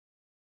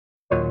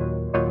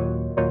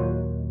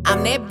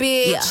I'm that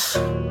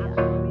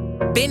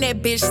bitch. Been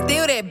that bitch,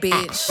 still that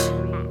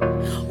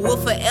bitch. Will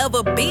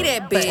forever be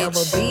that bitch.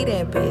 Forever be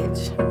that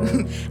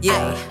bitch.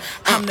 Yeah.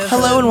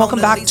 Hello and welcome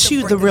back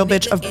to The Real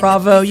Bitch of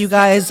Bravo. You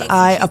guys,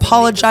 I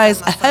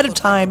apologize ahead of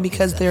time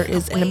because there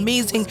is an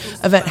amazing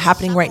event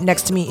happening right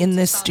next to me in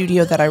this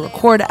studio that I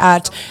record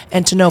at,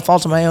 and to no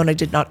fault of my own, I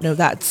did not know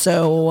that.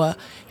 So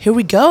here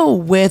we go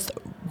with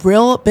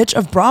Real Bitch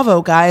of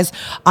Bravo, guys.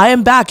 I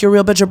am back, your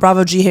Real Bitch of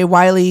Bravo, G.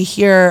 Wiley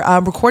here,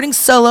 recording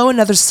solo,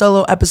 another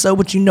solo episode,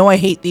 which you know I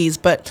hate these,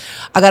 but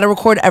I gotta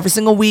record every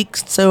single week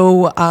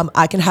so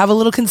I can have a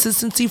little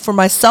consistency for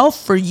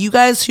myself, for you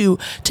guys who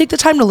take the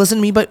time to listen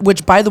to me, but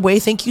which, by the way,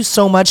 thank you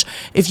so much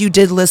if you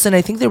did listen.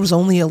 I think there was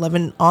only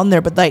 11 on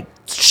there, but like,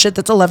 shit,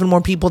 that's 11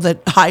 more people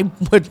that I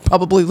would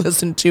probably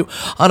listen to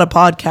on a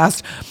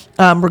podcast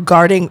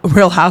regarding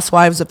Real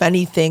Housewives, if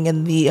anything.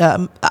 And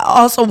I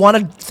also want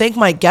to thank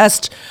my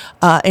guest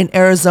in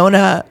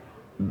Arizona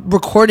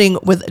recording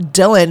with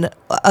Dylan.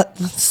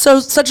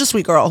 Such a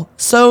sweet girl.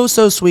 So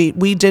sweet.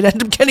 We did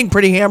end up getting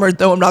pretty hammered,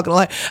 though, I'm not gonna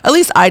lie. At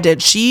least I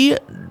did. She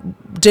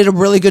did a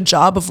really good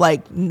job of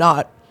like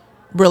not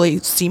really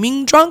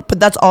seeming drunk, but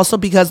that's also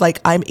because like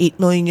I'm 8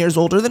 million years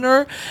older than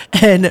her.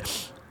 And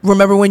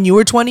remember when you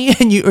were 20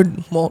 and you were,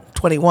 well,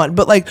 21,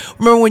 but like,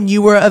 remember when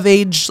you were of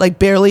age, like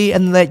barely,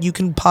 and that you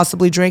can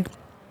possibly drink?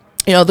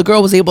 You know, the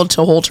girl was able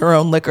to hold her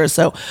own liquor.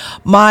 So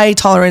my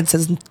tolerance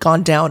has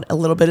gone down a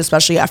little bit,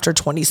 especially after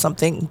 20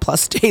 something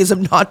plus days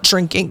of not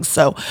drinking.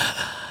 So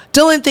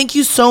Dylan, thank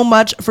you so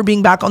much for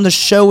being back on the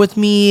show with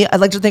me.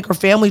 I'd like to thank her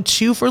family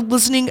too for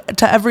listening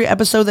to every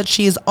episode that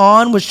she is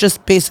on, which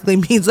just basically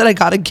means that I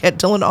got to get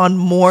Dylan on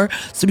more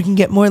so we can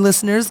get more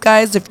listeners.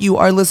 Guys, if you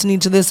are listening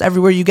to this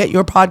everywhere you get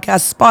your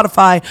podcasts,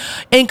 Spotify,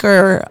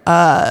 Anchor,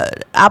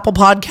 Apple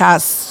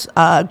Podcasts,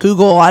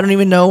 Google, I don't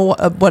even know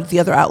what the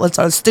other outlets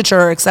are,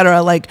 Stitcher,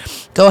 etc. Like,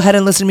 go ahead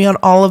and listen to me on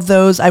all of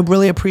those. I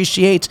really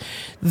appreciate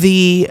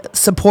the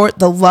support,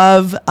 the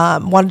love.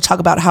 Wanted to talk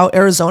about how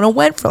Arizona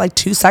went for like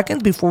 2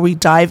 seconds before we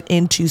dive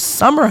into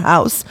Summer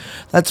House.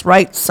 That's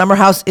right, Summer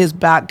House is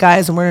back,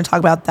 guys, and we're going to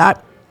talk about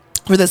that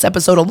for this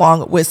episode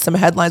along with some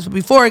headlines. But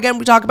before, again,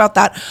 we talk about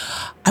that,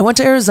 I went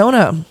to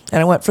Arizona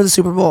and I went for the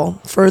Super Bowl.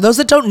 For those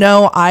that don't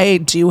know, I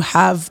do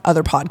have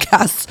other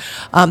podcasts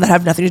that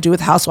have nothing to do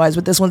with Housewives,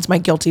 but this one's my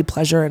guilty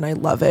pleasure and I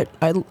love it.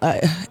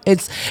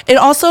 It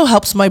also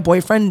helps my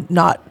boyfriend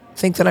not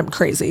think that I'm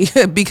crazy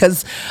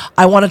because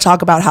I want to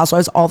talk about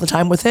Housewives all the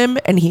time with him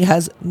and he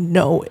has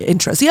no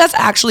interest. He has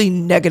actually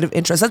negative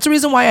interest. That's the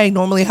reason why I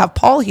normally have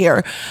Paul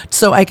here,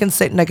 so I can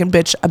sit and I can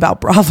bitch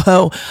about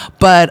Bravo.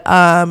 But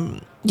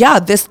yeah,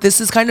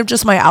 this is kind of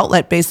just my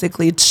outlet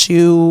basically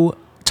to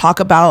talk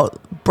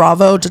about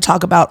Bravo, to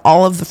talk about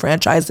all of the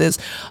franchises,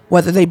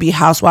 whether they be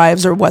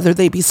Housewives or whether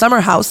they be Summer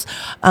House,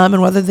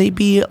 and whether they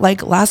be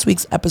like last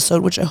week's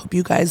episode, which I hope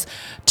you guys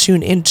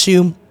tuned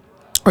into,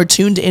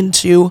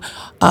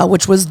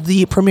 which was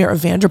the premiere of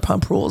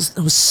Vanderpump Rules.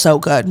 It was so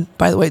good,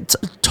 by the way.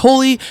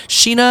 Totally,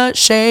 Sheena,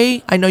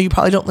 Shay, I know you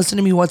probably don't listen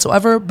to me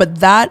whatsoever, but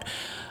that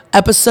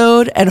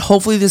episode and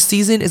hopefully this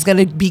season is going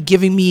to be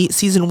giving me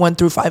season 1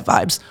 through 5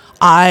 vibes.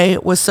 I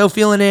was so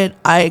feeling it.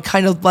 I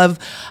kind of love,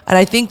 and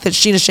I think that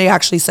Sheena Shea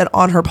actually said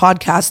on her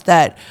podcast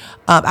that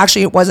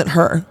actually it wasn't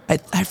her.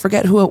 I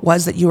forget who it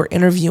was that you were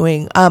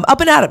interviewing.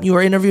 Up and Adam. You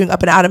were interviewing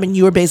Up and Adam, and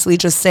you were basically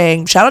just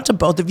saying, shout out to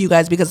both of you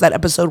guys because that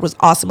episode was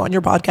awesome on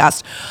your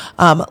podcast.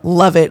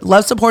 Love it.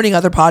 Love supporting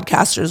other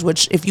podcasters,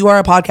 which if you are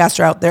a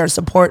podcaster out there,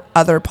 support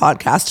other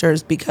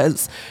podcasters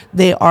because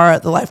they are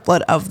the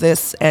lifeblood of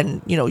this,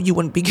 and you know, you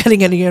wouldn't be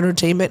getting any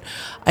entertainment,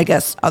 I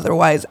guess,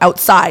 otherwise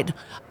outside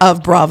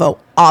of Bravo,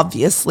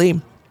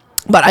 obviously.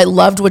 But I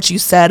loved what you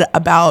said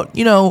about,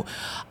 you know,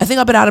 I think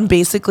Up and Adam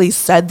basically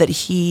said that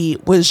he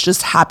was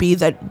just happy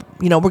that,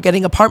 you know, we're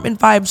getting apartment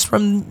vibes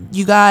from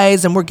you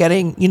guys and we're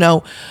getting, you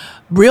know,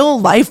 real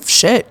life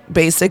shit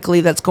basically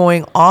that's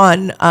going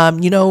on,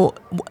 you know,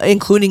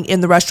 including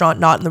in the restaurant,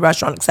 not in the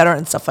restaurant, et cetera,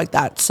 and stuff like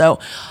that. So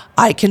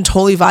I can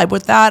totally vibe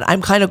with that.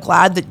 I'm kind of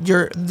glad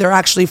that they're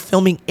actually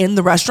filming in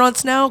the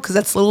restaurants now, because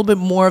that's a little bit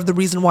more of the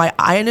reason why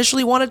I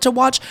initially wanted to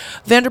watch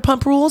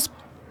Vanderpump Rules.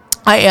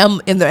 I am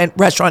in the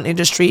restaurant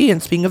industry,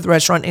 and speaking of the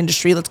restaurant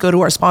industry, let's go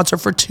to our sponsor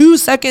for 2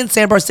 seconds,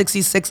 Sandbar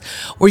 66,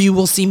 where you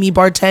will see me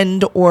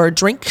bartend or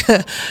drink.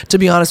 To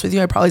be honest with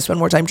you, I probably spend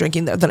more time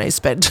drinking there than I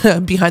spend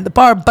behind the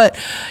bar. But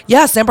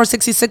yeah, Sandbar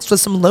 66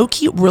 was some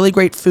low-key, really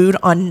great food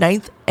on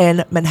 9th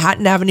and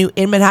Manhattan Avenue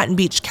in Manhattan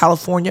Beach,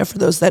 California. For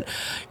those that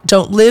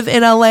don't live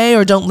in LA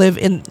or don't live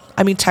in,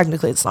 I mean,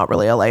 technically it's not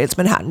really LA, it's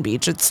Manhattan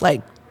Beach. It's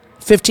like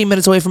 15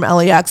 minutes away from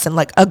LAX and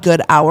like a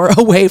good hour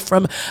away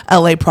from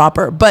LA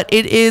proper. But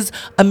it is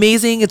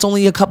amazing. It's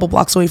only a couple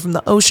blocks away from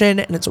the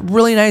ocean, and it's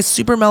really nice,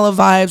 super mellow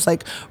vibes,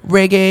 like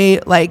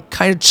reggae, like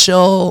kind of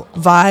chill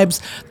vibes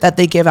that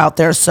they give out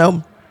there.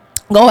 So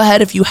go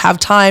ahead if you have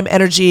time,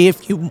 energy,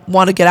 if you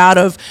want to get out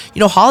of,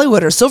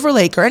 Hollywood or Silver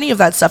Lake or any of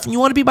that stuff, and you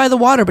want to be by the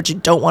water, but you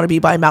don't want to be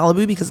by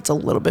Malibu because it's a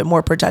little bit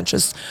more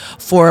pretentious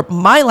for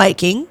my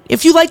liking.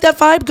 If you like that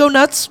vibe, go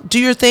nuts, do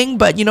your thing.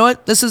 But you know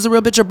what? This is a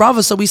Real Bitch of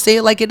Bravo, so we say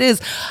it like it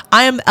is.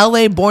 I am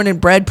LA born and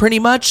bred, pretty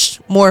much,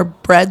 more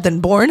bred than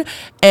born,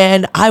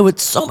 and I would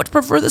so much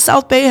prefer the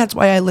South Bay. That's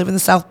why I live in the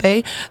South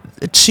Bay,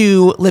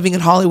 to living in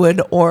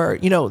Hollywood or,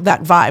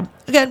 that vibe.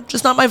 Again,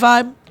 just not my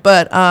vibe,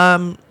 but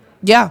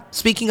yeah,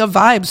 speaking of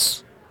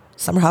vibes,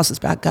 Summer House is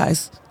back,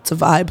 guys. It's a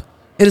vibe.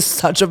 It is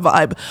such a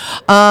vibe.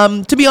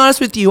 To be honest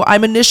with you,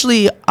 I'm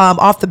initially,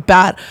 off the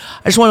bat,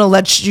 I just want to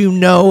let you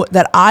know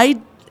that I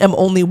am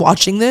only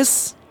watching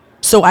this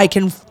so I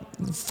can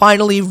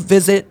finally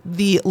visit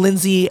the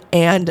Lindsay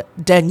and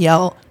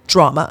Danielle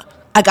drama.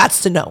 I got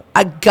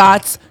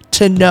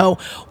to know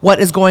what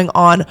is going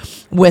on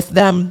with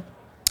them.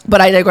 But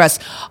I digress.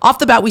 Off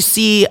the bat, we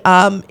see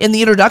in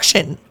the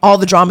introduction all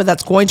the drama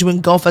that's going to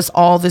engulf us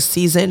all this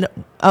season,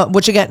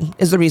 which again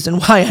is the reason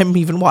why I'm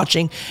even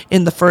watching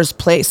in the first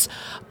place.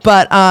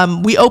 But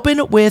we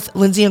open with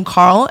Lindsay and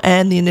Carl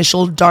and the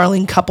initial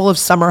darling couple of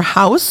Summer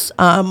House,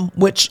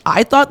 which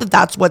I thought that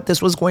that's what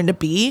this was going to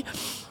be.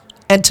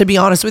 And to be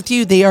honest with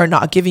you, they are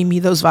not giving me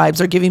those vibes.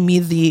 They're giving me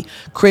the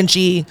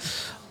cringy,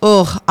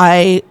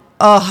 I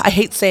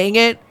hate saying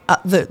it.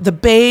 The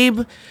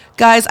babe,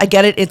 guys, I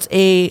get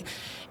it.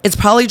 It's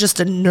probably just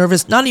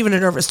not even a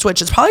nervous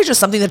twitch. It's probably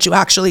just something that you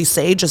actually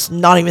say, just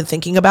not even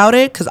thinking about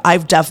it. Cause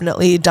I've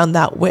definitely done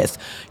that with,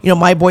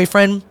 my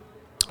boyfriend.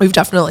 We've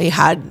definitely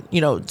had,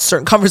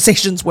 certain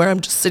conversations where I'm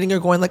just sitting here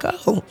going like,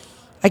 oh,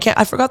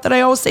 I forgot that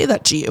I always say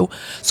that to you.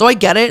 So I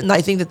get it. And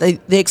I think that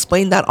they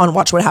explained that on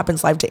Watch What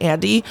Happens Live to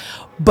Andy.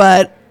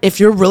 But if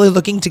you're really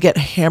looking to get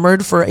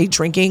hammered for a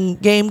drinking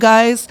game,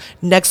 guys,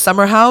 next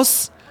Summer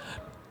House,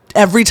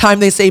 every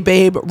time they say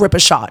babe, rip a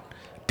shot.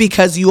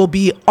 Because you will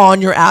be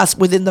on your ass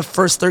within the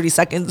first 30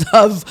 seconds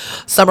of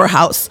Summer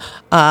House.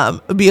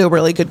 It'd be a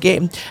really good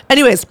game.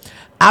 Anyways,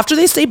 after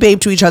they say babe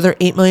to each other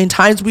 8 million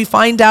times, we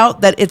find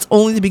out that it's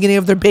only the beginning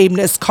of their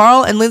babeness.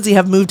 Carl and Lindsay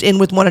have moved in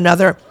with one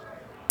another.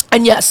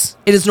 And yes,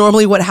 it is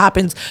normally what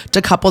happens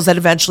to couples that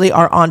eventually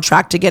are on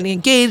track to getting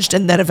engaged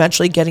and then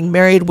eventually getting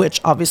married,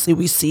 which obviously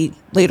we see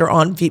later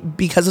on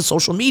because of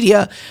social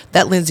media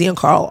that Lindsay and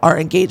Carl are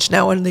engaged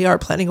now and they are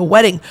planning a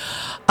wedding.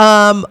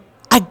 I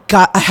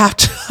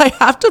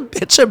have to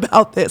bitch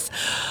about this.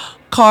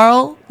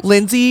 Carl,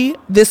 Lindsay,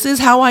 this is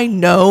how I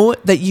know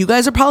that you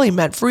guys are probably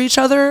meant for each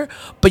other,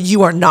 but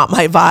you are not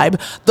my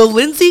vibe. The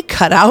Lindsay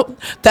cutout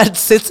that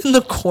sits in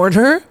the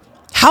corner,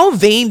 how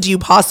vain do you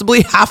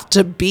possibly have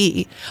to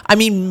be? I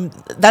mean,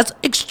 that's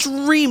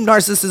extreme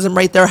narcissism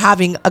right there,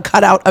 having a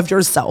cutout of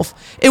yourself.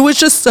 It was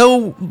just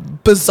so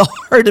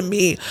bizarre to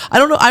me. I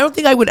don't know. I don't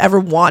think I would ever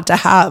want to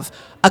have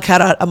a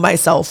cutout of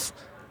myself.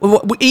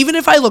 Even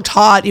if I looked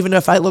hot, even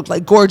if I looked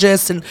like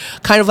gorgeous and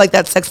kind of like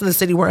that Sex in the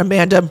City where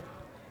Amanda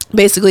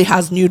basically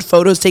has nude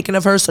photos taken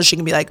of her so she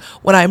can be like,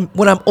 when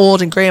I'm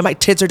old and gray and my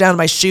tits are down in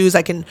my shoes,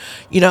 I can,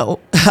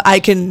 I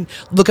can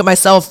look at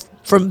myself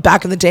from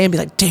back in the day and be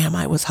like, damn,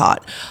 I was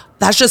hot.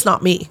 That's just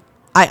not me.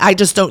 I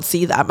just don't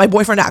see that. My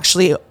boyfriend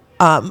actually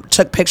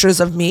took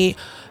pictures of me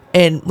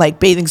in like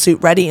bathing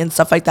suit ready and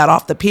stuff like that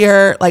off the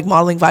pier, like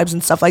modeling vibes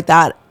and stuff like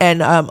that,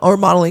 and or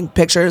modeling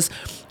pictures,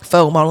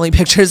 faux modeling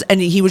pictures,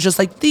 and he was just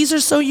like, these are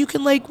so you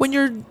can, like, when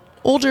you're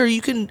older, you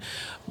can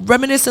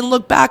reminisce and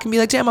look back and be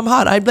like, damn, I'm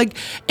hot. I'd like,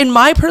 in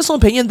my personal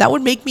opinion, that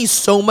would make me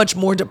so much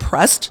more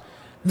depressed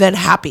than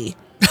happy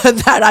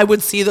that I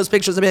would see those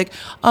pictures and be like,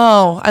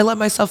 oh, I let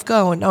myself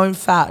go and now I'm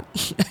fat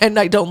and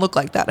I don't look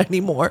like that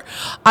anymore.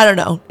 I don't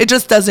know. It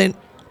just does not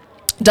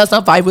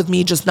vibe with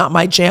me, just not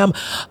my jam.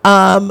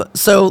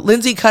 So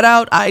Lindsay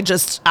cutout, I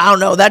don't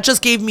know. That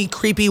just gave me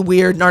creepy,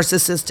 weird,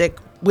 narcissistic.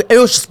 It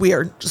was just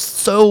weird, just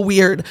so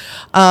weird.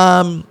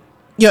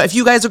 If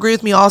you guys agree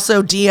with me,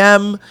 also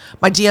DM.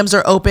 My DMs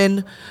are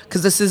open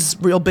because this is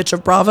Real Bitch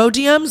of Bravo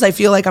DMs. I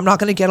feel like I'm not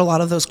going to get a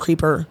lot of those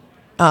creeper,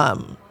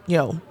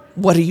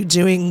 what are you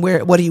doing?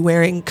 What are you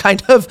wearing?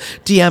 Kind of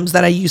DMs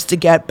that I used to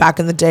get back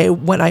in the day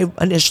when I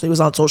initially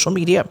was on social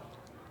media.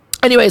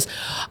 Anyways,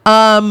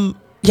 the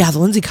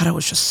Lindsay cutout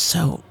was just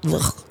so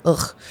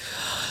ugh.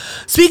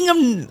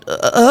 Speaking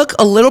of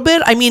a little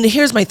bit, I mean,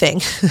 here's my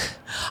thing.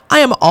 I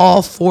am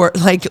all for,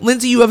 like,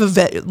 Lindsay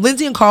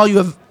and Carl, you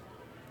have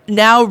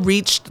now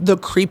reached the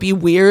creepy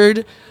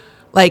weird,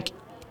 like,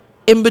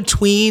 in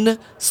between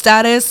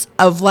status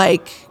of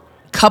like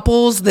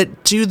couples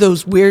that do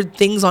those weird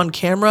things on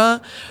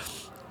camera.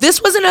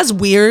 This wasn't as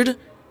weird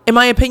in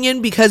my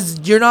opinion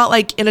because you're not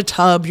like in a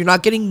tub, you're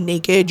not getting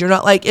naked, you're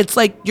not like, it's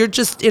like you're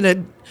just in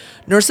a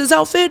nurse's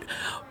outfit,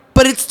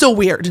 but it's still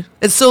weird.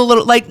 It's still a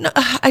little like,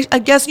 I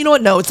guess, you know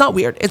what? No, it's not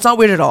weird. It's not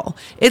weird at all.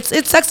 It's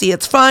sexy.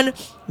 It's fun.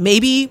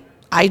 Maybe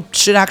I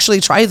should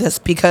actually try this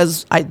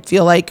because I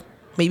feel like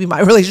maybe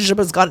my relationship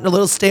has gotten a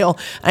little stale.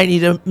 I need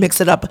to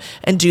mix it up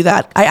and do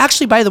that. I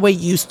actually, by the way,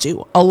 used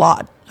to a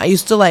lot. I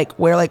used to like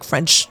wear like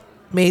French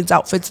maids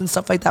outfits and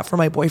stuff like that for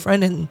my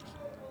boyfriend. And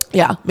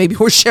yeah, maybe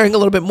we're sharing a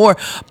little bit more.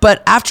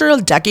 But after a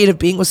decade of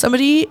being with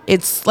somebody,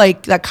 it's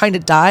like that kind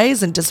of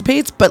dies and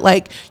dissipates. But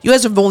like you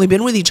guys have only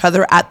been with each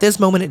other at this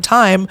moment in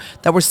time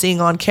that we're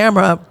seeing on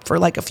camera for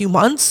like a few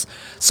months.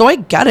 So I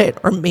get it.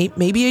 Or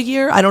maybe a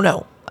year. I don't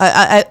know.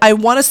 I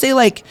want to say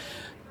like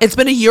it's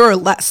been a year or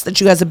less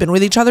that you guys have been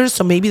with each other.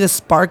 So maybe the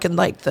spark and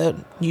like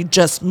you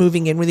just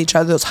moving in with each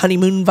other, those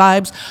honeymoon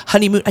vibes.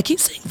 I keep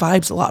saying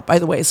vibes a lot, by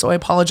the way. So I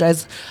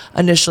apologize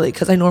initially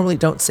because I normally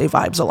don't say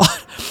vibes a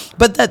lot.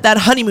 But that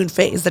honeymoon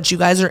phase that you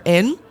guys are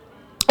in,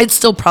 it's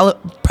still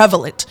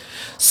prevalent.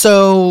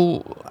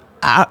 So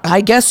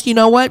I guess, you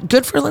know what?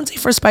 Good for Lindsay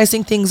for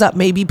spicing things up.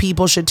 Maybe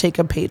people should take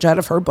a page out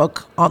of her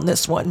book on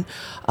this one.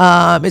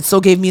 It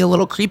still gave me a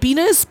little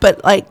creepiness,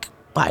 but like,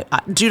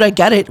 dude, I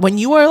get it. When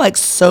you are like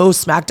so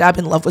smack dab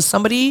in love with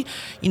somebody,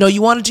 you know,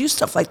 you want to do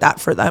stuff like that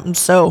for them.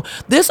 So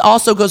this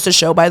also goes to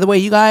show, by the way,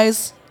 you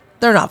guys,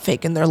 they're not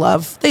faking their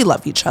love. They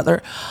love each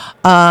other.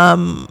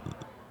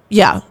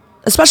 Yeah,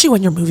 especially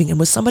when you're moving in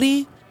with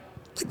somebody.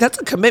 Like, that's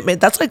a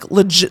commitment. That's like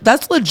legit.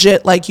 That's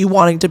legit. Like you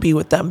wanting to be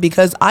with them,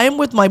 because I am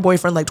with my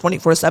boyfriend like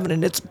 24/7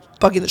 and it's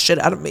bugging the shit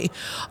out of me.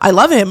 I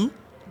love him,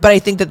 but I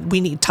think that we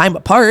need time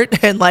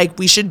apart, and like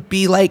we should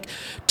be like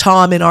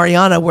Tom and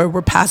Ariana where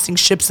we're passing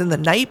ships in the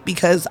night,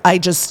 because I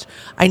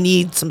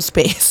need some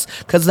space,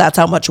 because that's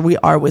how much we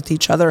are with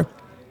each other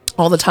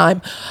all the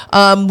time.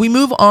 We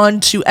move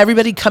on to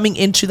everybody coming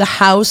into the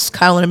house.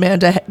 Kyle and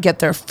Amanda get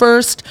there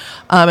first,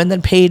 and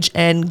then Paige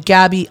and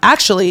Gabby.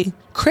 Actually,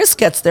 Chris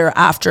gets there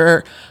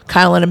after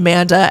Kyle and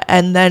Amanda,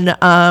 and then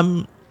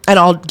and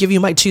I'll give you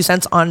my 2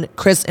 cents on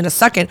Chris in a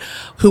second,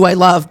 who I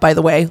love, by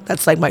the way.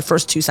 That's like my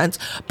first 2 cents.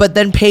 But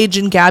then Paige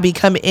and Gabby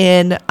come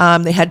in.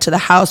 They head to the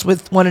house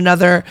with one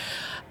another.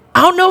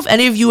 I don't know if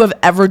any of you have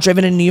ever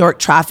driven in New York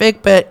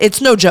traffic, but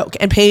it's no joke.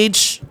 And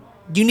Paige,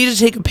 you need to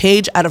take a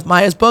page out of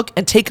Maya's book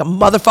and take a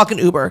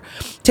motherfucking Uber.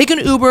 Take an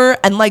Uber,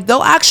 and like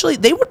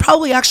they would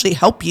probably actually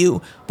help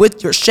you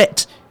with your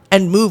shit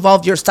and move all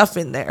of your stuff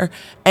in there.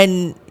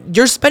 And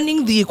you're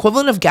spending the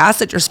equivalent of gas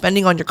that you're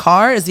spending on your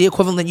car is the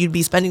equivalent that you'd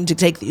be spending to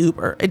take the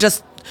Uber.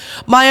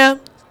 Maya,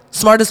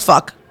 smart as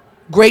fuck.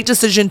 Great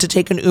decision to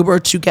take an Uber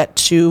to get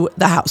to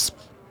the house.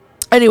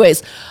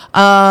 Anyways,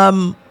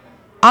 I'm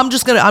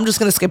just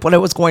gonna skip what I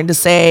was going to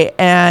say.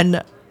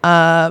 And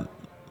oh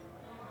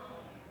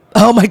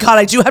my God,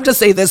 I do have to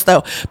say this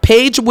though.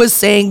 Paige was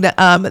saying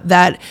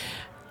that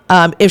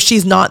if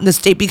she's not in the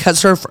state,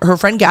 because her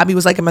friend Gabby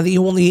was like, am I going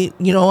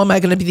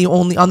to be the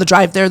only on the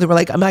drive there? They were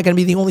like, am I going to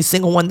be the only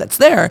single one that's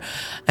there?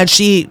 And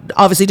she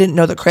obviously didn't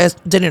know Chris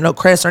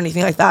or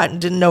anything like that,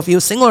 and didn't know if he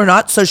was single or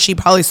not. So she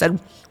probably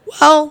said,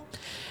 well,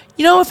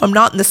 you know, if I'm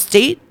not in the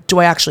state, do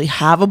I actually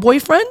have a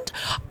boyfriend?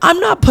 I'm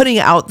not putting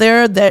it out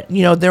there that,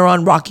 you know, they're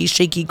on rocky,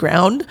 shaky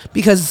ground,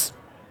 because,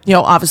 you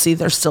know, obviously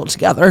they're still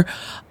together.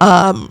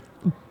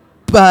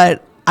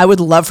 But I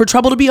would love for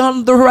trouble to be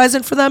on the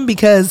horizon for them,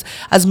 because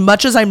as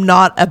much as I'm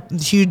not a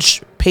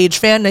huge Paige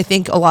fan, I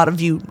think a lot of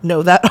you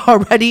know that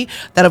already,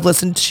 that have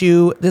listened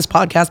to this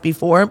podcast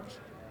before.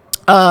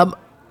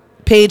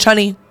 Paige,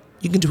 honey,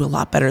 you can do a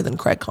lot better than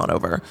Craig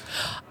Conover.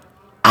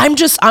 I'm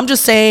just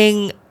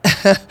saying,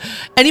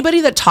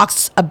 anybody that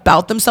talks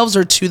about themselves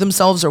or to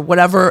themselves or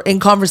whatever in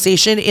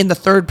conversation in the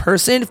third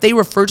person, if they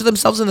refer to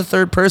themselves in the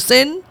third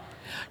person,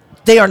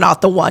 they are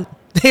not the one.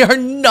 They are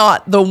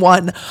not the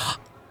one.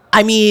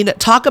 I mean,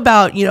 talk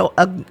about, you know,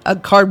 a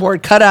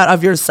cardboard cutout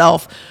of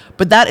yourself,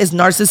 but that is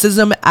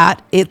narcissism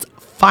at its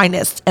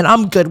finest, and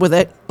I'm good with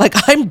it. Like,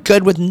 I'm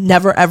good with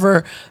never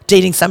ever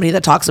dating somebody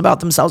that talks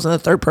about themselves in the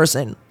third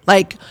person,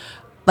 like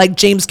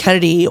James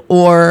Kennedy,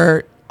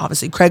 or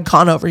obviously Craig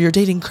Conover. You're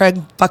dating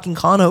Craig fucking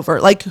Conover.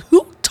 Like,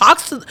 who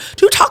talks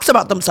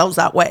about themselves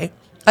that way?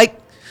 Like,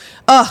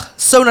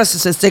 so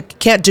narcissistic.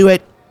 Can't do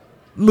it.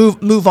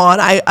 Move on.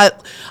 I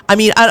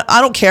mean,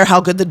 I don't care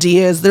how good the D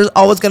is. There's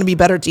always going to be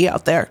better D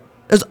out there.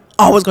 There's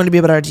always going to be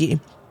a better D.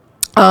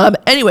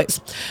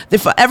 Anyways,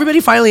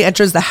 everybody finally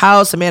enters the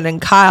house. Amanda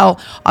and Kyle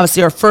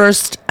obviously are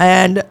first,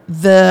 and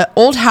the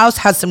old house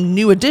has some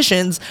new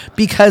additions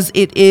because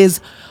it is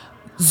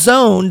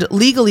zoned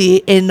legally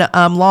in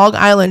Long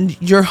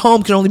Island. Your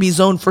home can only be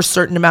zoned for a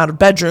certain amount of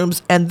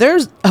bedrooms, and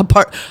there's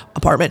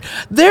apartment.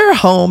 Their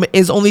home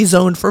is only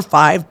zoned for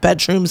 5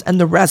 bedrooms, and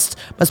the rest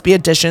must be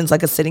additions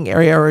like a sitting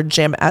area or a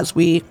gym, as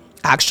we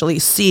actually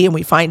see and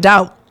we find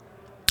out.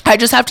 I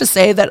just have to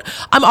say that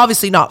I'm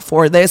obviously not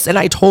for this, and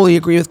I totally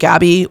agree with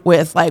Gabby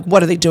with like,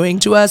 what are they doing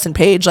to us? And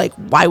Paige, like,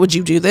 why would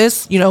you do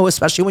this? You know,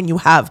 especially when you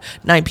have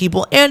 9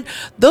 people, and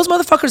those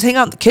motherfuckers hang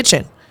out in the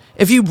kitchen.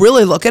 If you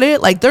really look at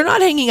it, like, they're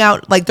not hanging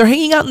out, like, they're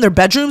hanging out in their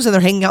bedrooms and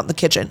they're hanging out in the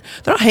kitchen.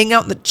 They're not hanging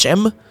out in the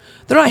gym.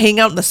 They're not hanging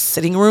out in the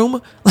sitting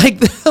room.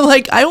 Like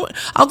I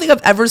don't think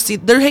I've ever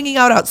seen, they're hanging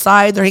out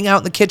outside. They're hanging out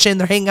in the kitchen.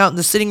 They're hanging out in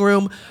the sitting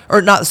room,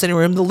 or not the sitting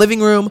room, the living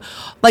room.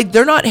 Like,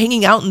 they're not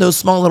hanging out in those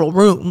small little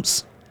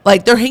rooms.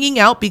 Like, they're hanging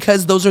out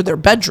because those are their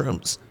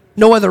bedrooms.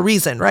 No other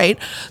reason, right?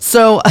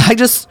 So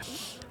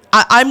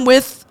I'm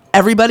with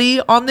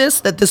everybody on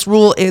this, that this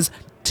rule is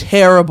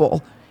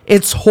terrible.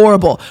 It's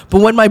horrible.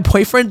 But when my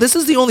boyfriend, this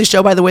is the only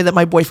show, by the way, that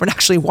my boyfriend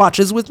actually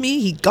watches with me.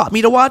 He got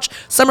me to watch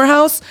Summer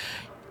House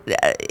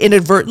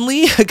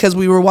inadvertently because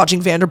we were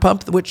watching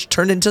Vanderpump, which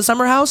turned into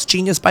Summer House.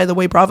 Genius, by the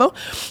way, bravo.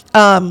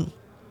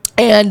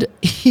 And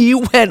he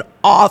went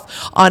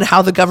off on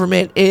how the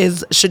government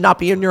should not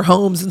be in your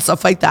homes and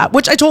stuff like that,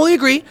 which I totally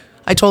agree.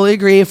 I totally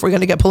agree if we're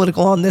going to get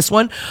political on this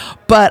one.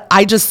 But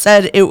I just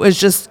said it's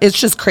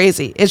just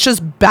crazy. It's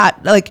just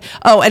bad. Like,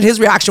 oh, and his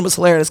reaction was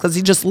hilarious because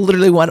he just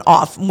literally went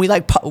off. And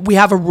we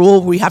have a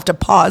rule. We have to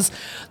pause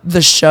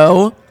the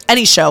show,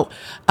 any show,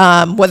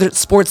 whether it's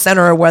Sports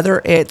Center or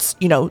whether it's,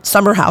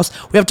 Summer House.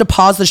 We have to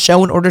pause the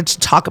show in order to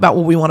talk about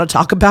what we want to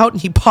talk about.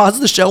 And he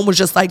paused the show and was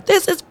just like,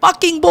 this is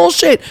fucking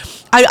bullshit.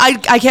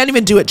 I can't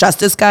even do it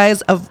justice,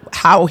 guys, of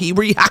how he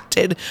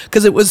reacted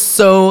because it was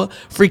so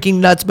freaking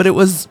nuts. But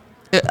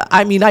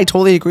I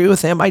totally agree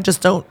with him. I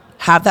just don't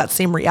have that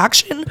same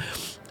reaction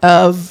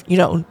of,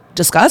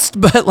 disgust,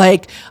 but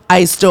like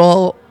I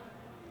still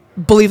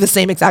believe the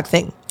same exact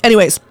thing.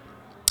 Anyways,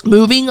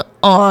 moving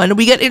on,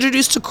 we get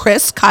introduced to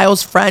Chris,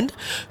 Kyle's friend,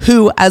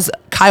 who, as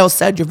Kyle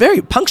said, you're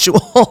very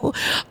punctual,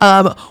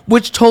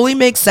 which totally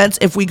makes sense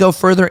if we go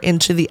further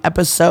into the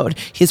episode.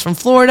 He's from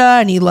Florida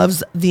and he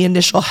loves the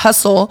initial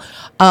hustle.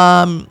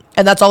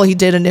 And that's all he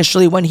did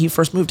initially when he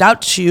first moved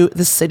out to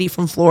the city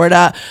from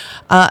Florida.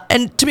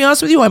 And to be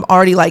honest with you, I'm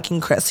already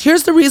liking Chris.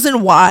 Here's the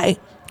reason why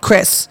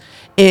Chris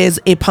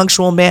is a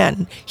punctual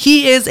man.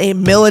 He is a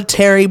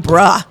military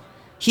bruh.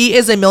 He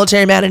is a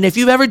military man. And if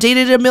you've ever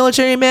dated a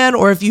military man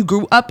or if you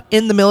grew up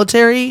in the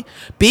military,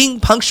 being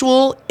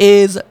punctual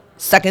is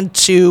second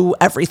to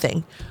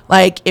everything.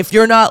 Like if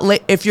you're not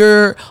late, if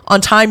you're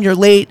on time, you're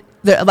late.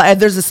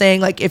 There's a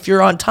saying like if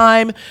you're on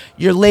time,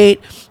 you're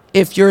late.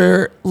 If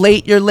you're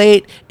late, you're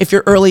late. If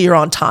you're early, you're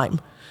on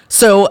time.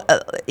 So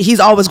he's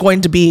always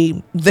going to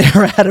be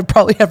there ahead of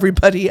probably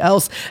everybody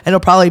else. And he'll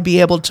probably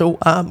be able to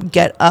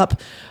get up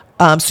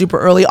super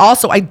early.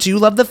 Also, I do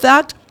love the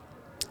fact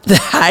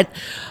that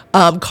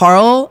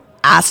Carl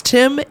asked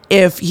him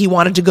if he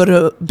wanted to go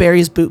to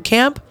Barry's boot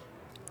camp.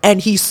 And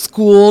he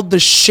schooled the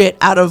shit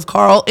out of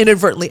Carl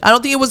inadvertently. I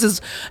don't think it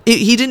was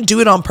he didn't do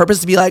it on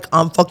purpose to be like,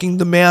 I'm fucking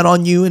the man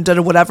on you and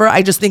whatever.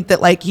 I just think that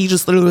like he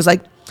just literally was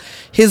like,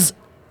 his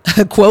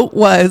quote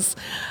was,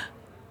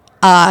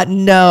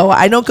 no,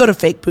 I don't go to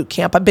fake boot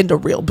camp. I've been to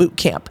real boot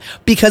camp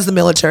because the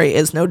military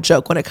is no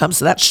joke when it comes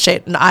to that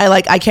shit. And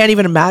I can't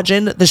even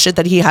imagine the shit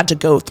that he had to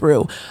go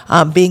through,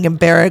 being in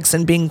barracks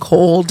and being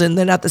cold. And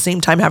then at the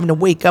same time, having to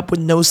wake up with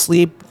no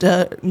sleep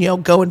to,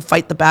 go and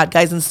fight the bad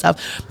guys and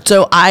stuff.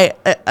 So I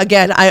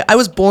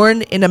was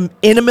born in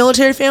a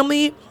military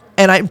family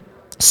and I'm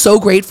so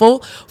grateful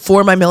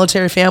for my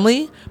military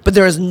family, but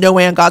there is no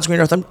way on God's green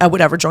earth I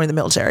would ever join the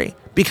military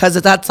because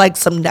that's like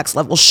some next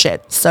level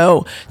shit.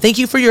 So thank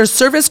you for your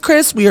service,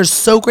 Chris. We are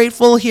so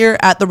grateful here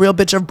at the Real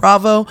Bitch of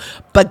Bravo,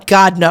 but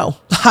God, no,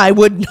 I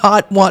would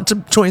not want to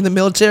join the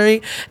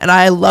military. And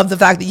I love the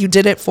fact that you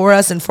did it for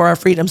us and for our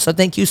freedom. So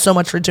thank you so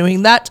much for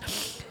doing that.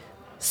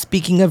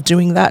 Speaking of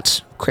doing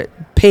that,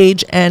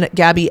 Paige and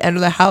Gabby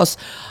enter the house.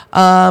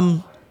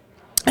 And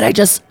I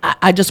just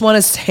want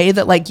to say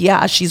that, like,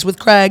 yeah, she's with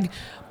Craig,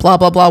 blah,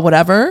 blah, blah,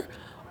 whatever.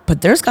 But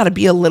there's got to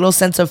be a little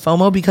sense of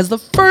FOMO because the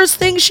first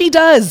thing she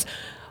does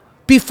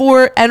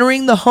before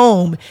entering the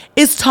home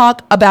is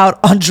talk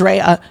about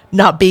Andrea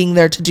not being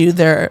there to do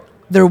their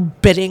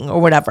bidding or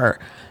whatever.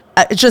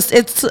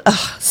 It's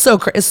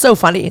so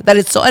funny that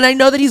it's so, and I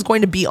know that he's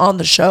going to be on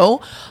the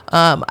show.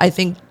 I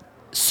think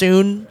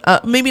soon,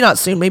 maybe not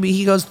soon. Maybe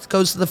he goes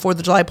to the 4th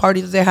of July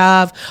party that they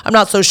have. I'm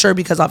not so sure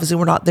because obviously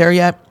we're not there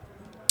yet.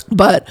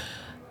 But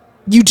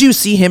you do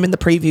see him in the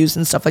previews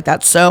and stuff like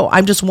that. So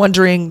I'm just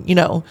wondering,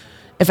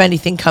 if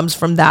anything comes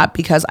from that,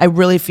 because I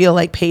really feel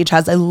like Paige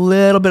has a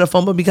little bit of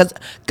FOMO because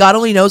God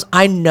only knows,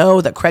 I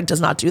know that Craig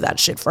does not do that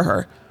shit for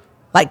her,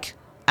 like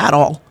at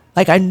all.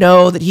 Like I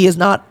know that he is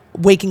not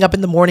waking up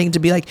in the morning to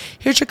be like,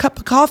 here's your cup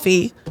of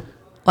coffee.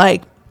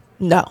 Like,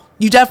 no,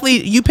 you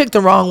picked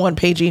the wrong one,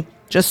 Paigey.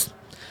 Just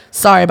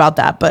sorry about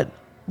that, but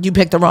you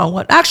picked the wrong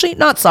one. Actually,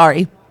 not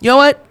sorry. You know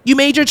what? You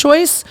made your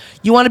choice.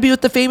 You want to be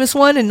with the famous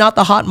one and not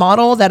the hot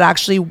model that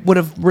actually would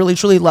have really,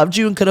 truly loved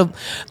you and could have.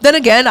 Then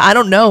again, I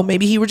don't know.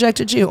 Maybe he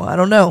rejected you. I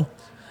don't know.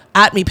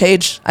 At me,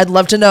 Paige. I'd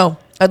love to know.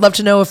 I'd love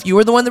to know if you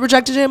were the one that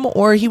rejected him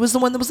or he was the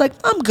one that was like,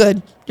 I'm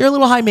good. You're a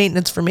little high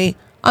maintenance for me.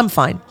 I'm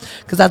fine.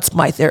 Because that's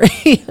my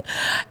theory.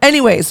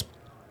 Anyways,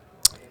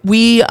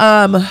 we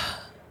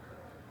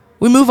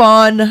move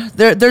on.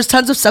 There's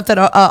tons of stuff that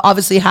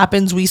obviously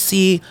happens. We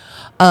see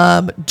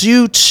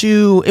due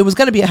to, it was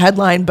going to be a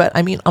headline, but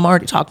I mean, I'm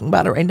already talking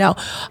about it right now.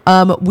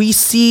 We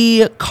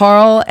see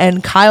Carl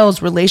and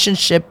Kyle's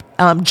relationship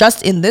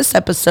just in this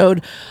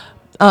episode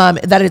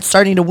that it's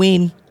starting to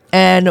wane.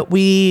 And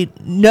we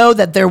know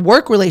that their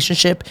work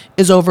relationship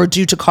is over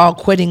due to Carl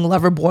quitting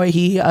Loverboy.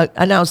 He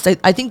announced it.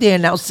 I think they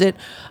announced it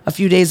a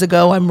few days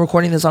ago. I'm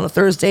recording this on a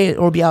Thursday. It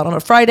will be out on a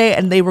Friday.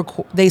 And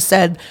they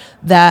said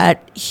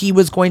that he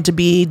was going to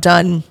be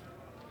done,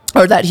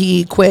 or that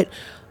he quit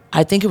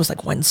I think it was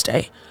like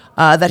Wednesday,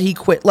 that he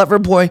quit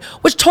Loverboy,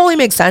 which totally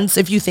makes sense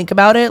if you think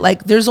about it.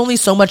 Like, there's only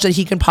so much that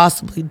he can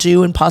possibly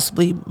do and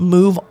possibly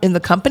move in the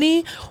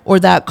company, or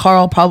that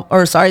Kyle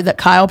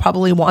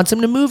probably wants him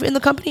to move in the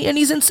company, and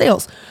he's in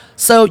sales.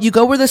 So you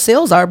go where the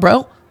sales are,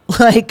 bro.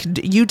 Like,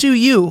 you do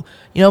you,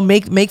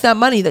 make that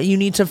money that you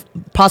need to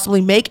possibly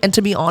make. And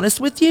to be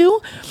honest with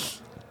you,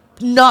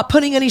 not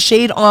putting any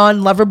shade on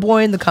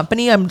Loverboy and the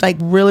company, I'm like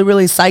really,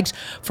 really psyched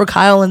for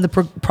Kyle and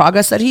the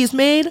progress that he's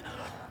made.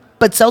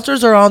 But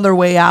seltzers are on their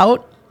way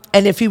out.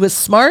 And if he was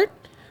smart,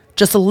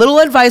 just a little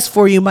advice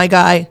for you, my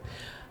guy,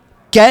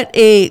 get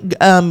a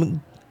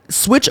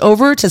switch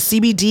over to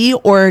CBD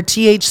or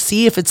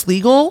THC if it's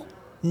legal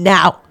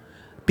now,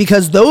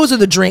 because those are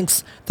the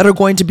drinks that are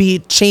going to be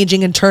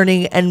changing and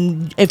turning.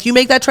 And if you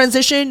make that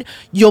transition,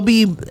 you'll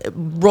be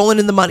rolling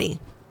in the money.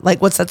 Like,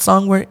 what's that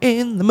song? We're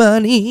in the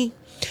money.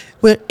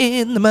 We're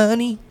in the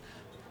money.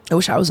 I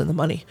wish I was in the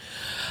money.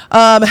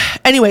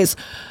 Anyways,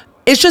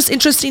 it's just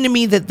interesting to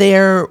me that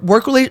their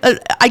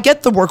I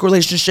get the work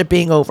relationship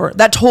being over.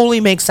 That totally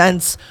makes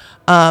sense.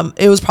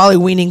 It was probably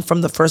weaning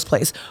from the first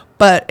place.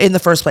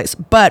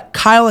 But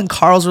Kyle and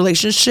Carl's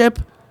relationship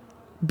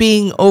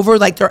being over,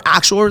 like their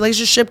actual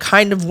relationship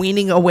kind of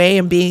weaning away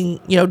and being,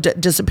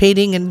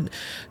 dissipating and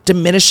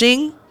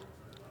diminishing.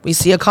 We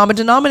see a common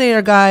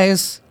denominator,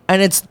 guys.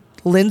 And it's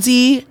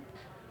Lindsay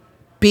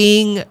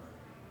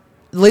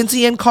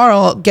and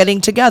Carl getting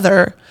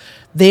together.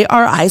 They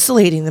are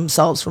isolating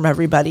themselves from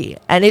everybody,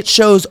 and it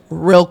shows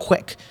real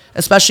quick,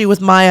 especially with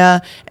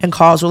Maya and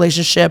Carl's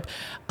relationship.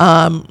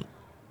 Carl,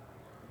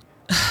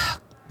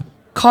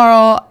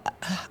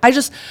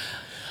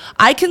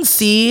 I can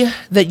see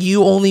that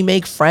you only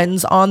make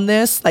friends on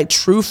this, like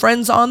true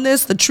friends on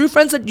this. The true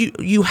friends that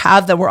you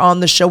have that were on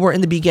the show were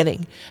in the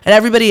beginning, and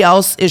everybody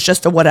else is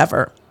just a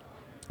whatever.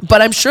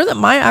 But I'm sure that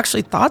Maya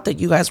actually thought that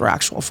you guys were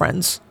actual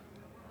friends.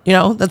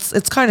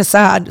 It's kind of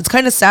sad. It's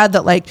kind of sad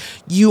that like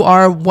you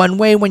are one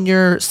way when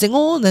you're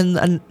single, and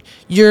then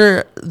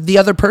you're the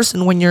other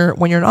person when you're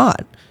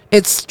not.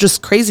 It's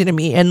just crazy to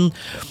me. And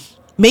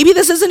maybe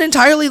this isn't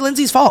entirely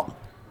Lindsay's fault.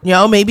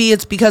 Maybe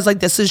it's because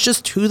like this is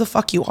just who the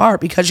fuck you are,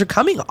 because you're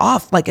coming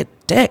off like a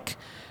dick.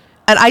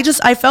 And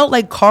I felt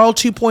like Carl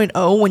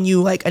 2.0 when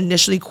you like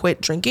initially quit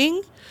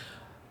drinking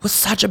was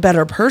such a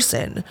better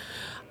person.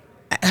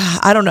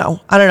 I don't know.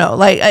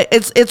 Like,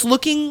 it's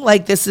looking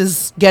like this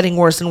is getting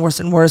worse and worse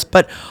and worse.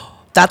 But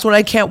that's what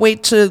I can't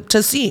wait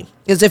to see,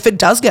 is if it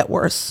does get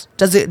worse.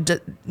 Does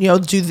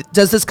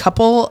this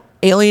couple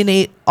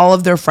alienate all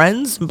of their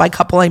friends? By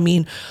couple, I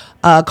mean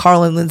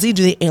Carl and Lindsay.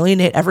 Do they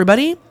alienate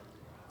everybody?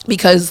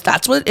 Because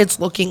that's what it's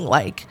looking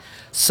like.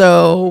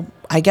 So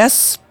I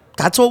guess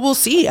that's what we'll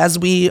see as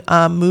we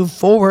move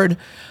forward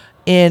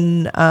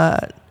in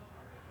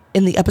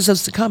the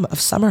episodes to come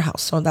of Summer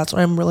House. So that's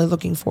what I'm really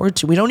looking forward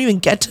to. We don't even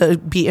get to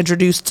be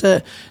introduced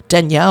to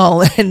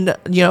Danielle, and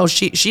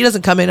she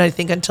doesn't come in, I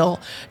think, until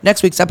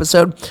next week's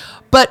episode.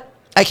 But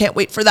I can't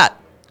wait for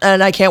that,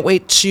 and I can't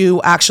wait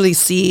to actually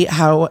see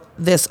how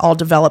this all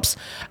develops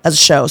as a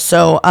show.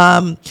 So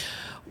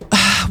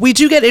we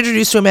do get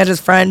introduced to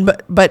Amanda's friend,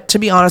 but to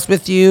be honest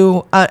with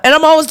you, and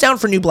I'm always down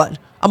for new blood.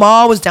 I'm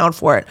always down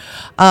for it.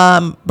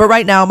 But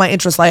right now my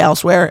interests lie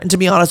elsewhere, and to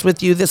be honest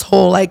with you, this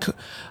whole like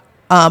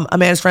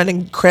Amanda's friend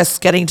and Chris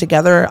getting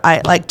together,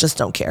 I like just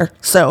don't care.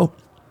 So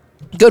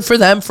good for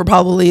them for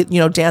probably,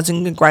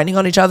 dancing and grinding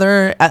on each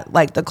other at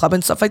like the club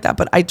and stuff like that.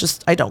 But I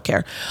don't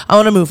care. I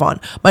want to move on.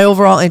 My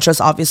overall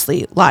interest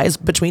obviously lies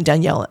between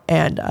Danielle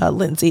and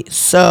Lindsay.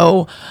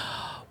 So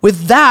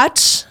with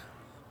that,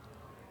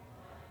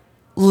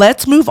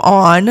 let's move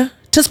on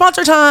to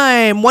sponsor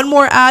time. One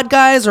more ad,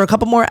 guys, or a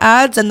couple more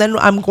ads, and then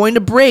I'm going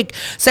to break.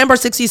 Sandbar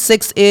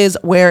 66 is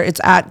where it's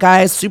at,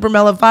 guys. Super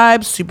mellow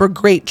vibes, super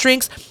great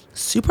drinks,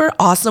 super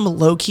awesome,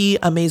 low-key,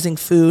 amazing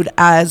food,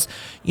 as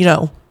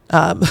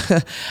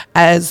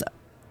as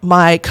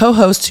my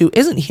co-host who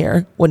isn't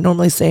here would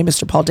normally say,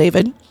 Mr. Paul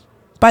David.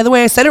 By the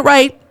way, I said it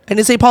right. I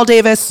didn't say Paul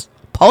Davis.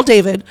 Paul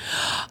David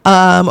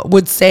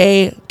would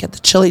say, get the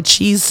chili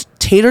cheese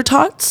tater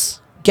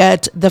tots,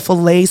 get the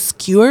filet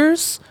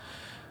skewers.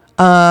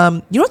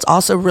 What's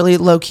also really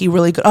low-key,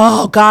 really good?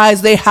 Oh,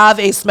 guys, they have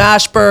a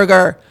smash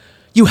burger.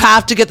 You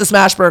have to get the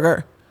smash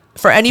burger.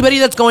 For anybody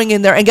that's going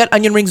in there, and get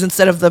onion rings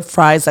instead of the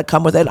fries that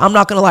come with it. I'm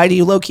not going to lie to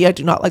you, low-key, I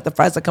do not like the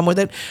fries that come with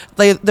it.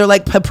 They're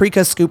like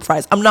paprika scoop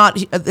fries.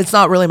 It's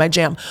not really my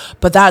jam.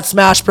 But that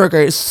smash burger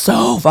is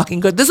so fucking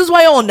good. This is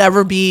why I will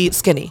never be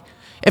skinny.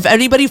 If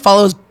anybody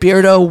follows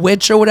Beardo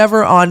Witch or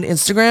whatever on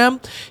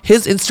Instagram,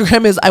 his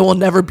Instagram is I will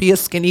never be a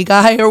skinny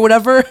guy or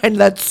whatever. And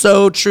that's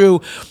so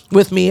true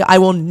with me. I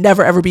will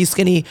never, ever be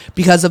skinny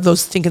because of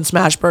those stinking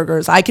smash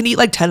burgers. I can eat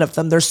like 10 of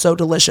them. They're so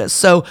delicious.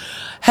 So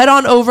head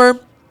on over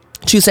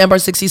to Sandbar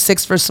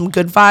 66 for some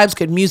good vibes,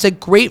 good music,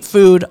 great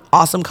food,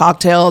 awesome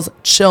cocktails,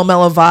 chill,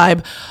 mellow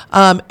vibe.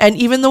 And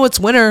even though it's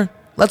winter,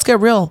 let's get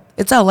real.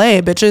 It's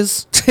LA,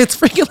 bitches. It's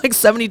freaking like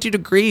 72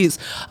 degrees.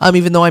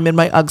 Even though I'm in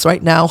my Uggs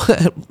right now,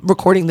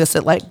 recording this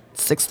at like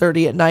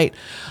 6:30 at night.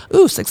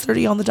 Ooh,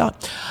 6:30 on the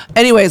dot.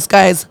 Anyways,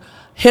 guys,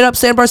 hit up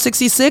Sandbar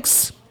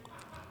 66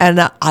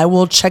 And I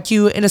will check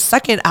you in a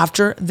second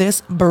after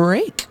this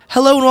break.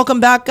 Hello and welcome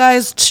back,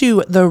 guys,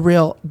 to The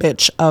Real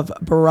Bitch of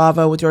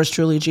Bravo with yours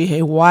truly, G.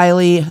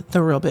 Wiley,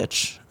 The Real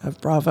Bitch of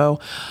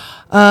Bravo.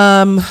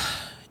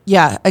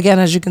 Yeah, again,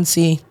 as you can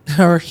see,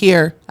 or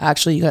hear,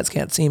 actually, you guys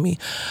can't see me,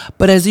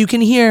 but as you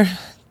can hear,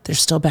 they're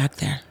still back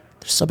there.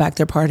 They're still back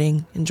there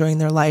partying, enjoying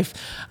their life.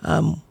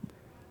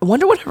 I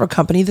wonder whatever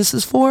company this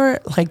is for.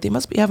 Like, they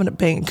must be having a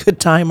bang good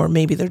time, or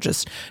maybe they're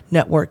just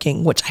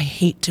networking, which I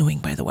hate doing,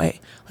 by the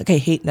way. Like, I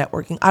hate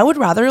networking. I would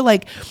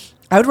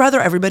rather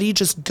everybody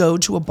just go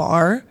to a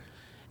bar,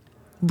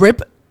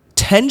 rip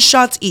 10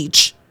 shots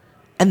each,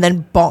 and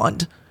then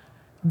bond.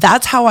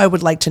 That's how I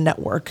would like to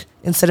network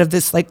instead of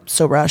this like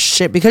sober ass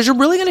shit, because you're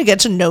really going to get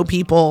to know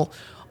people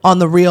on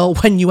the real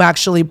when you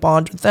actually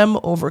bond with them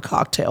over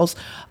cocktails.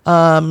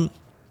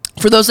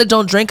 For those that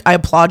don't drink, I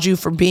applaud you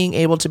for being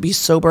able to be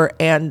sober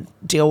and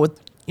deal with,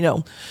 you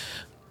know,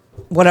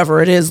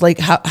 whatever it is, like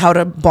how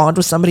to bond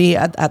with somebody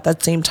at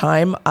that same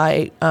time.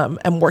 I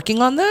am working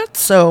on that.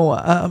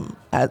 So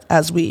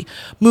as we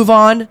move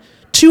on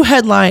to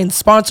headlines,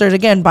 sponsored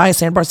again by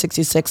Sandbar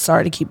 66.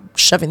 Sorry to keep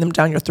shoving them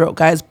down your throat,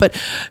 guys, but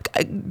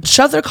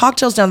shove their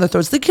cocktails down their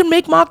throats. They can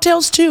make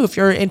mocktails too if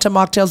you're into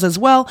mocktails as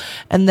well.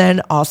 And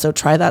then also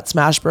try that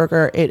smash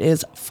burger. It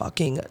is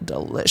fucking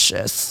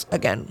delicious.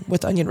 Again,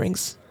 with onion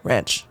rings,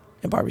 ranch,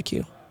 and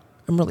barbecue.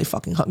 I'm really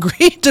fucking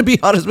hungry, to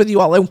be honest with you.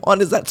 All I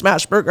want is that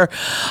smash burger.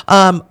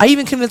 I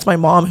even convinced my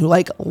mom, who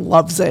like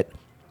loves it.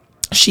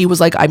 She was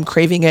like, I'm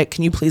craving it.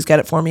 Can you please get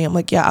it for me? I'm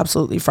like, yeah,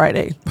 absolutely.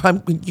 Friday.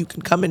 You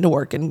can come into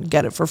work and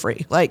get it for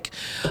free. Like,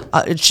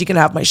 she can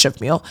have my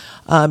shift meal.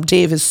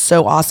 Dave is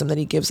so awesome that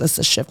he gives us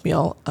a shift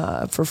meal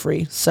for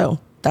free. So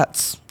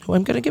that's who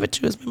I'm going to give it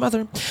to, is my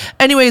mother.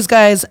 Anyways,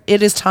 guys,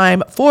 it is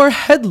time for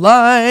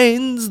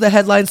headlines. The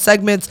headline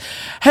segments.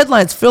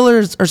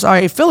 Fillers,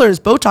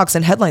 Botox,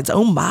 and headlines.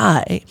 Oh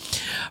my.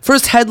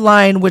 First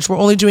headline, which we're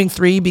only doing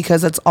 3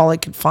 because that's all I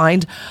could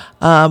find.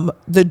 And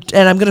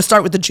I'm going to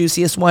start with the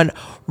juiciest one.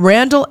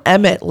 Randall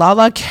Emmett,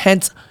 Lala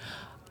Kent's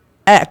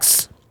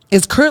ex,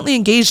 is currently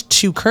engaged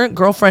to current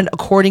girlfriend,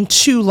 according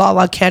to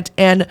Lala Kent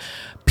and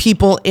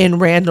people in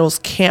Randall's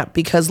camp,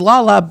 because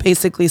Lala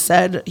basically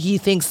said he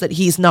thinks that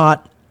he's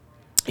not,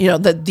 you know,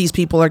 that these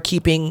people are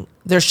keeping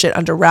their shit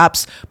under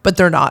wraps, but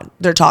they're not.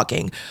 They're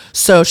talking.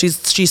 So she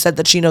said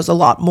that she knows a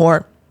lot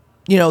more,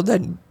 you know,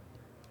 than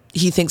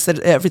he thinks that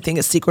everything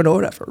is secret or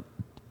whatever.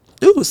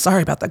 Ooh,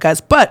 sorry about that, guys.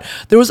 But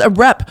there was a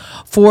rep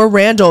for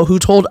Randall who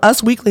told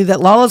Us Weekly that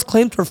Lala's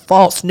claims were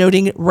false,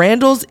 noting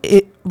Randall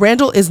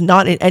is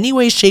not in any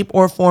way, shape,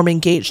 or form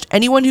engaged.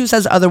 Anyone who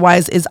says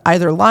otherwise is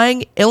either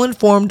lying,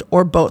 ill-informed,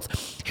 or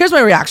both. Here's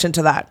my reaction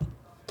to that.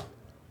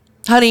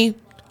 Honey,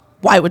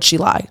 why would she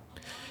lie?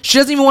 She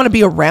doesn't even want to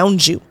be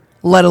around you,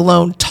 let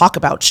alone talk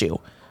about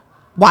you.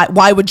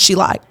 Why would she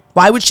lie?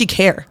 Why would she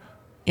care?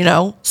 You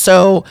know?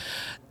 So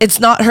it's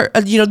not her,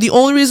 you know, the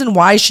only reason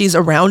why she's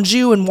around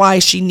you and why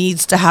she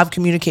needs to have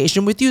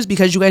communication with you is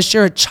because you guys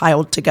share a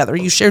child together.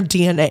 You share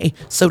DNA,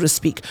 so to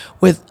speak,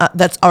 with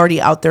that's already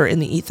out there in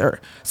the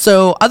ether.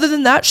 So other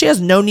than that, she has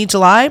no need to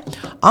lie.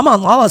 I'm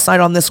on Lala's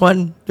side on this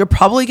one. You're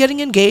probably getting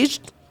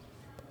engaged.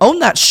 Own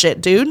that shit,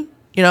 dude.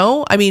 You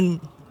know, I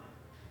mean,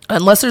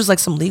 unless there's like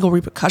some legal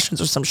repercussions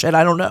or some shit,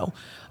 I don't know.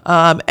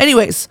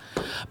 Anyways,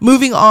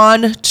 moving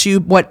on to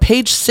what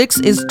Page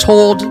 6 is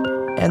told,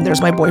 and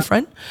there's my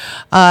boyfriend,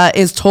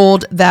 is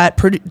told that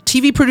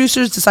TV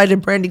producers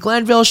decided Brandi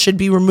Glanville should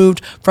be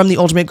removed from the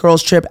Ultimate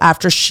Girls Trip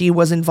after she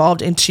was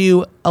involved in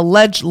 2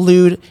 alleged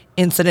lewd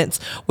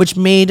incidents, which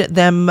made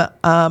them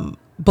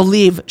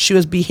believe she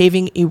was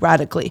behaving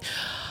erratically.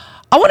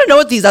 I want to know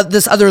what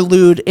this other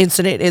lewd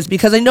incident is,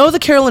 because I know the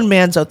Carolyn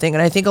Manzo thing,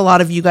 and I think a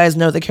lot of you guys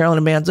know the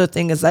Carolyn Manzo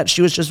thing is that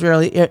she was just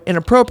really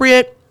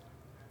inappropriate.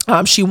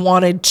 She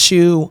wanted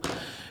to,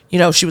 you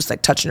know, she was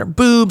like touching her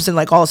boobs and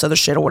like all this other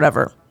shit or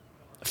whatever.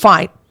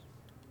 Fine.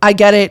 I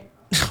get it.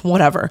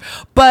 Whatever.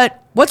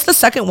 But what's the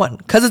second one?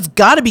 Because it's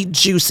got to be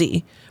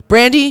juicy.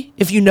 Brandi,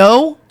 if you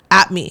know,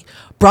 at me.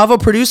 Bravo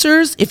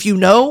producers, if you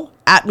know,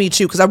 at me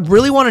too. Because I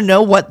really want to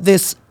know what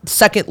this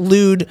second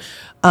lewd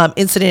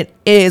incident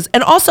is.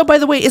 And also, by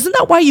the way, isn't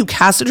that why you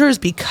casted her, is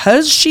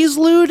because she's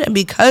lewd and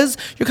because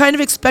you're kind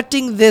of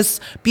expecting this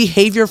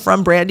behavior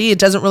from Brandi? It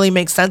doesn't really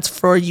make sense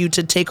for you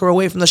to take her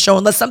away from the show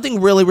unless something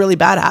really, really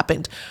bad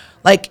happened.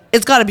 Like,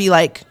 it's got to be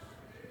like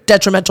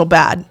detrimental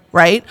bad,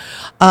 right?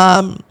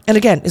 And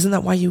again, isn't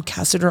that why you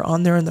casted her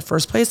on there in the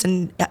first place?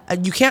 And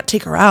you can't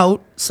take her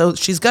out, so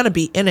she's gonna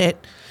be in it.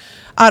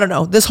 I don't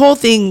know. This whole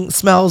thing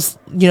smells,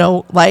 you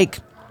know, like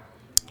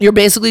you're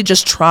basically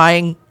just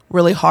trying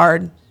really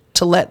hard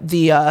to let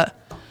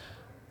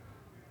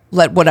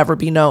whatever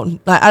be known.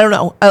 I don't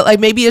know. Like,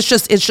 maybe it's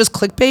just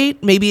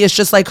clickbait. Maybe it's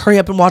just like, hurry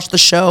up and watch the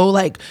show.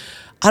 Like,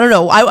 I don't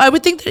know. I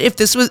would think that if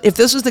this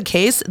was the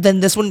case,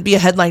 then this wouldn't be a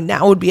headline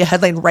now. It would be a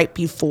headline right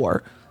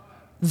before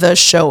the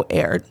show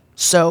aired.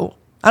 So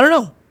I don't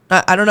know.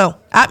 I don't know.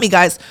 At me,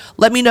 guys.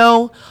 Let me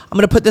know. I'm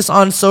going to put this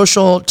on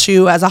social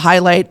too as a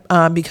highlight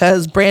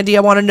because Brandy,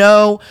 I want to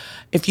know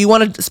if you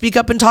want to speak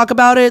up and talk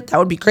about it. That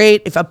would be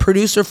great. If a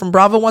producer from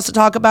Bravo wants to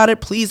talk about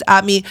it, please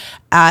at me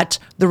at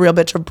The Real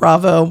Bitch of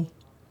Bravo.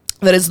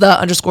 That is the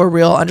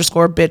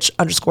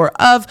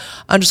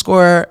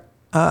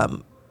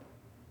 _real_bitch_of_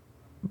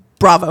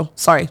 Bravo.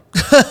 Sorry.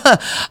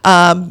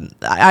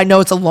 I know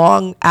it's a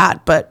long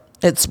at, but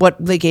it's what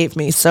they gave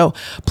me. So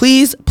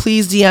please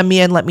DM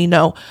me and let me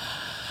know.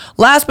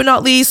 Last but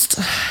not least,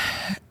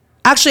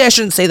 actually I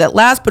shouldn't say that.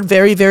 Last but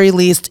very, very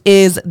least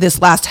is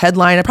this last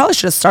headline. I probably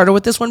should have started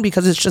with this one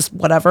because it's just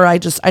whatever. I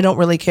don't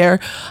really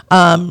care.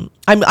 I'm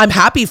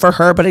happy for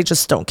her, but I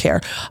just don't care.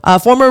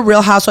 Former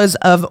Real Housewives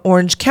of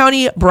Orange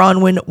County,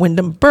 Bronwyn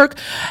Wyndham Burke,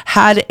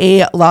 had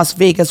a Las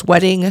Vegas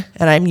wedding,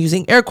 and I'm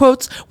using air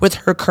quotes, with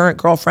her current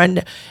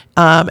girlfriend.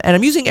 And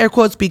I'm using air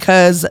quotes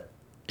because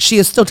she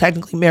is still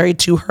technically married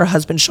to her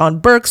husband, Sean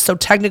Burke. So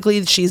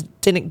technically she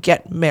didn't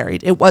get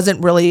married. It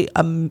wasn't really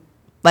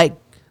like,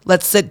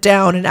 let's sit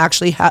down and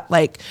actually I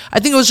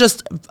think it was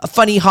just a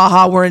funny,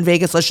 haha, we're in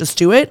Vegas, let's just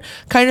do it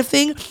kind of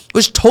thing,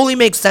 which totally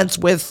makes sense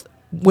with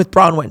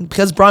Bronwyn,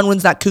 because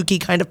Bronwyn's that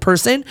kooky kind of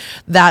person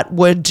that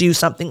would do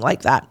something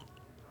like that.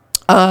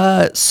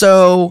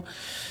 So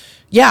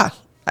yeah,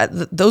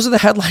 those are the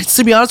headlines.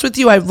 To be honest with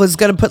you, I was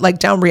going to put like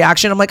down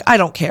reaction. I'm like, I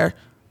don't care.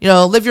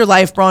 Live your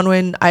life,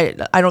 Bronwyn.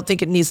 I don't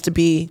think it needs to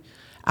be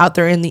out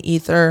there in the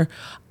ether.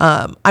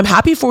 I'm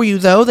happy for you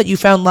though, that you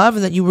found love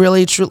and that you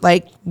really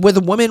like with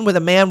a woman, with a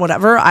man,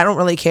 whatever. I don't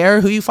really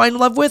care who you find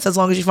love with, as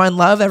long as you find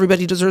love.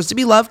 Everybody deserves to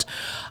be loved.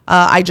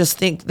 I just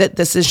think that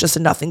this is just a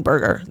nothing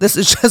burger. This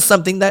is just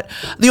something that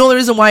the only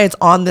reason why it's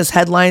on this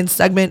headline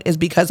segment is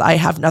because I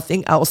have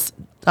nothing else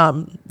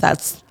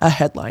that's a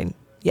headline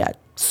yet.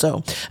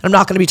 So I'm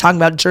not going to be talking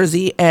about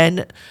Jersey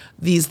and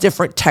these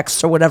different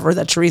texts or whatever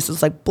that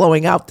Teresa's like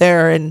blowing out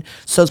there, and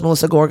so's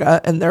Melissa Gorga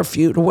and their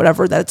feud or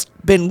whatever that's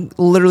been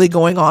literally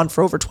going on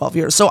for over 12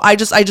 years. So I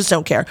just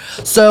don't care.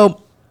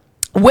 So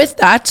with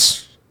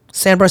that,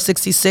 Sandbar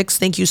 66,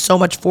 thank you so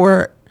much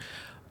for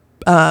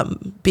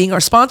being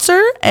our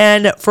sponsor,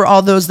 and for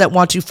all those that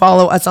want to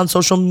follow us on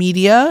social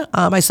media.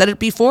 I said it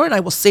before and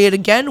I will say it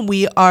again.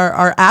 We are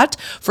our at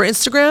for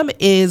Instagram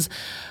is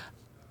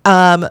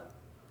at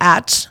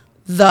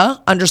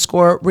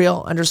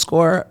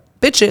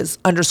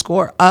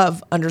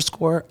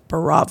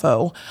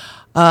the_real_bitches_of_Bravo.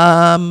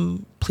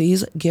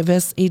 Please give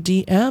us a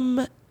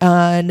DM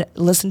and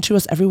listen to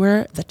us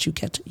everywhere that you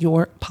get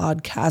your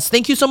podcast.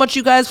 Thank you so much,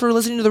 you guys, for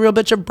listening to The Real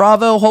Bitch of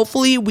Bravo.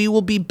 Hopefully we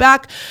will be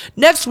back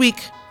next week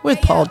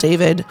with Paul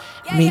David,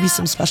 maybe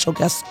some special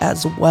guests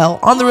as well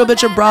on The Real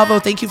Bitch of Bravo.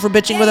 Thank you for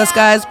bitching with us,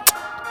 guys.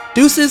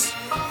 Deuces.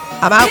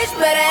 I'm out. Bitch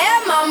better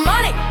have my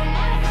money.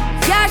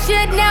 Y'all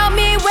should know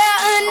me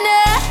well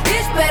enough.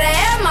 Bitch better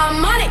have my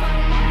money.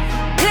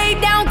 Play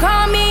down,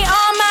 call me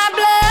on my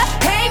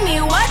blood. Pay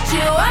me what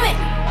you want me.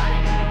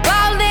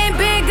 Ballin'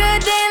 bigger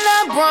than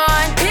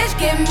LeBron. Bitch,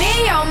 give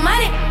me your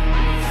money.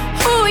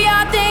 Who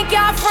y'all think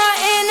y'all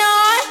frontin'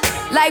 on?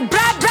 Like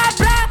black